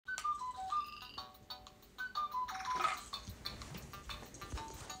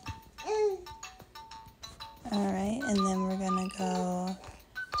And then we're gonna go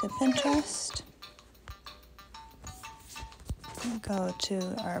to Pinterest. Go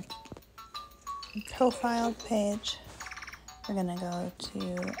to our profile page. We're gonna go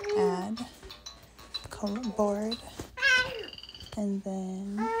to add board, and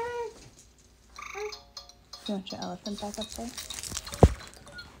then you want your elephant back up there?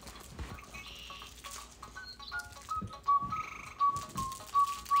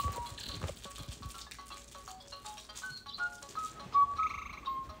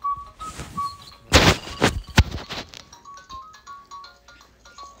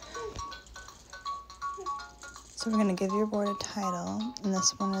 So we're going to give your board a title, and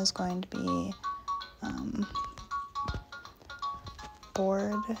this one is going to be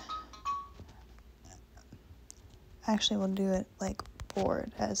board. Actually, we'll do it like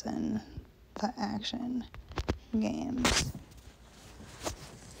board, as in the action games.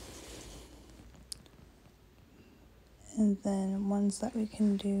 And then ones that we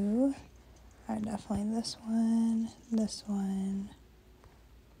can do are definitely this one,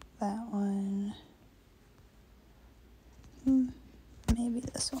 that one. Maybe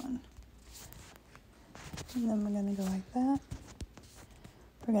this one. And then we're going to go like that.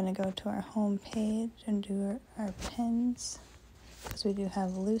 We're going to go to our home page and do our pins, because we do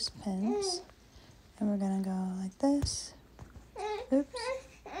have loose pins. And we're going to go like this. Oops.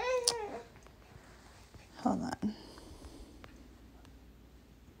 Hold on.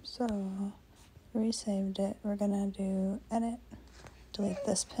 So, resaved it. We're going to do edit, delete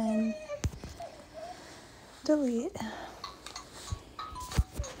this pin, delete.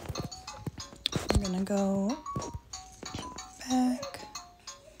 We're gonna go back.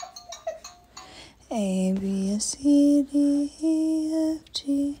 A, B, C, D, E, F,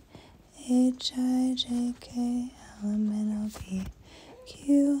 G, H, I, J, K, L, M, N, O, P,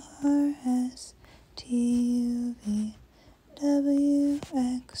 Q, R, S, T, U, V, W,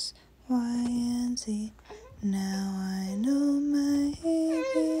 X, Y, and Z. Now I know my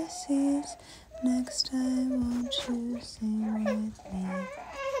ABCs. Next time won't you sing with me?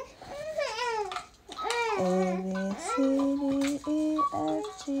 A, B, C, D, E, F,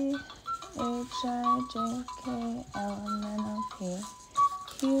 G, H, I, J, K, L, M, N, O, P,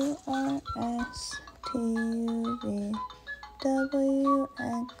 Q, R, S, T, U, V, W,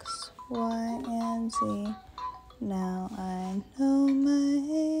 X, Y, and Z. Now I know my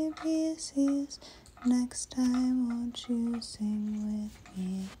ABCs. Next time won't you sing with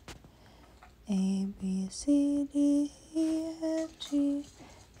me? A, B, C, D, E, F, G,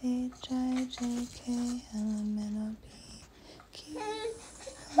 H, I, J, K, L, M, N, O, P, Q,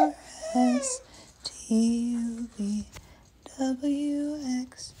 R, S, T, U, V, W,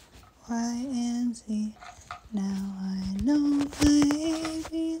 X, Y, and Z. Now I know my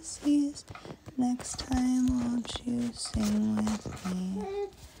ABCs. Next time won't you sing with me?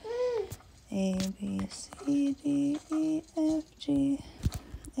 A, B, C, D, E, F, G,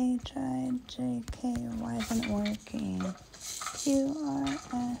 H, I, J, K, why isn't it working? Q, R,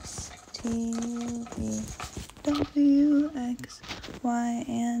 S, T, U, V, W, X, Y,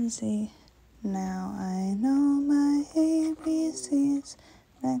 and Z. Now I know my ABCs.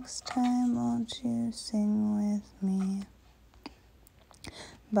 Next time won't you sing with me?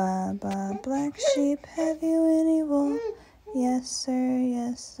 Ba, ba, black sheep, have you any wool? Yes,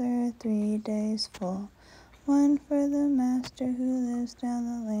 sir, 3 days full. One for the master who lives down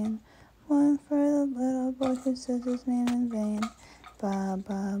the lane. One for the little boy who says his name in vain. Ba,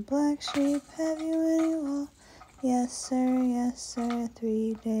 ba, black sheep, have you any wool? Yes, sir,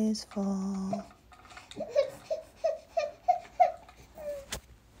 3 days full.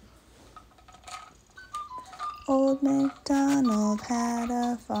 Old MacDonald had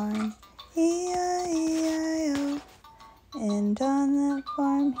a farm, E-I-E-I-O. And on that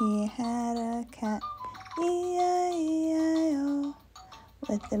farm he had a cat, E-I-E-I-O.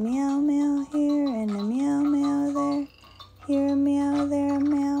 With a meow meow here and a meow meow there. Here a meow, there a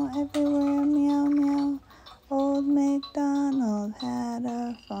meow, everywhere a meow meow. Old MacDonald had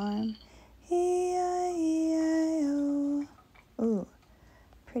a farm, E-I-E-I-O. Ooh,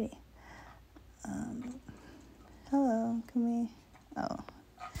 pretty. Hello, can we? Oh,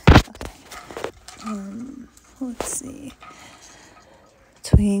 okay. Let's see.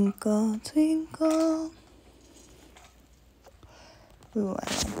 Twinkle, twinkle. Ooh, I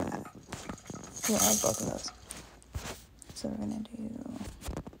like that. Ooh, I like both of those. So we're gonna do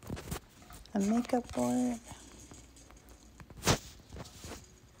a makeup board.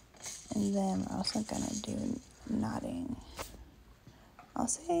 And then we're also gonna do knotting. I'll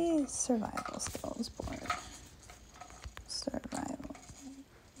say survival skills board. Survival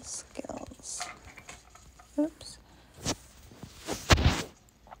skills. Oops.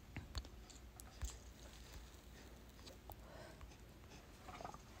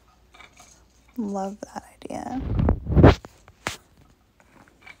 Love that idea.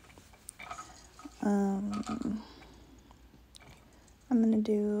 I'm going to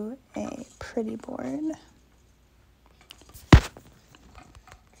do a pretty board.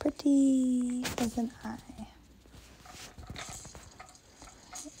 Pretty with an I.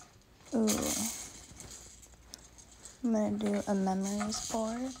 Ooh. I'm going to do a memories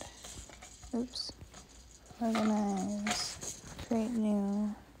board. Oops. Organize. Create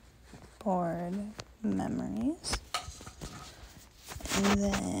new board. Memories. And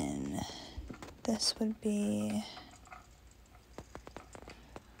then this would be,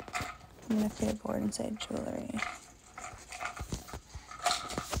 I'm going to create a board inside jewelry.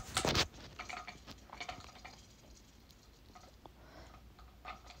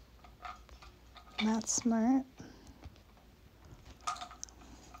 That's smart.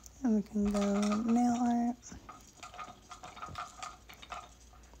 And we can go nail art.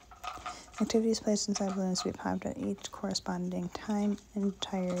 Activities placed inside balloons to be popped at each corresponding time.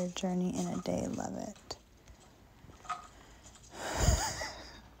 Entire journey in a day. Love it.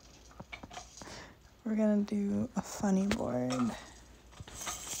 We're gonna do a funny board.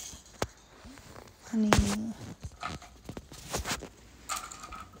 Funny.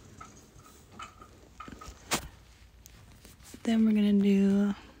 Then we're gonna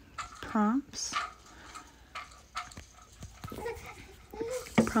do prompts.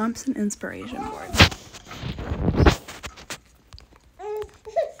 Prompts and inspiration board.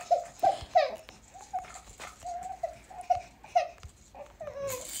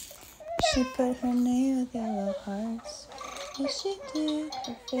 She put her name with yellow hearts. Yes, she did.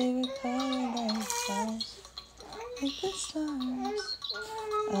 Her favorite color like stars. Like the stars.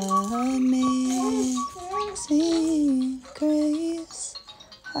 Amazing grace.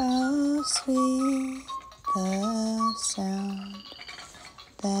 How sweet the sound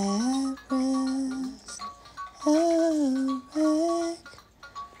that rest a wreck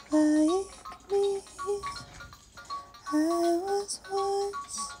like me. I was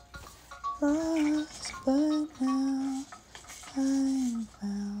once lost, but now I'm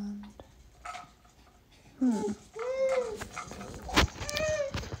found.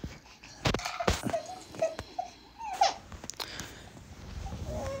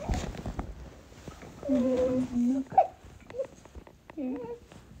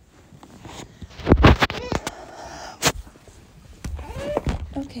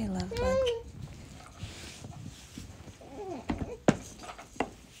 Okay, love bug.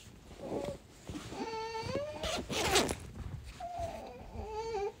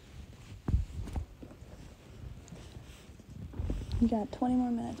 You got 20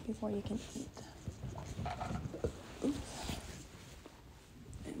 more minutes before you can eat.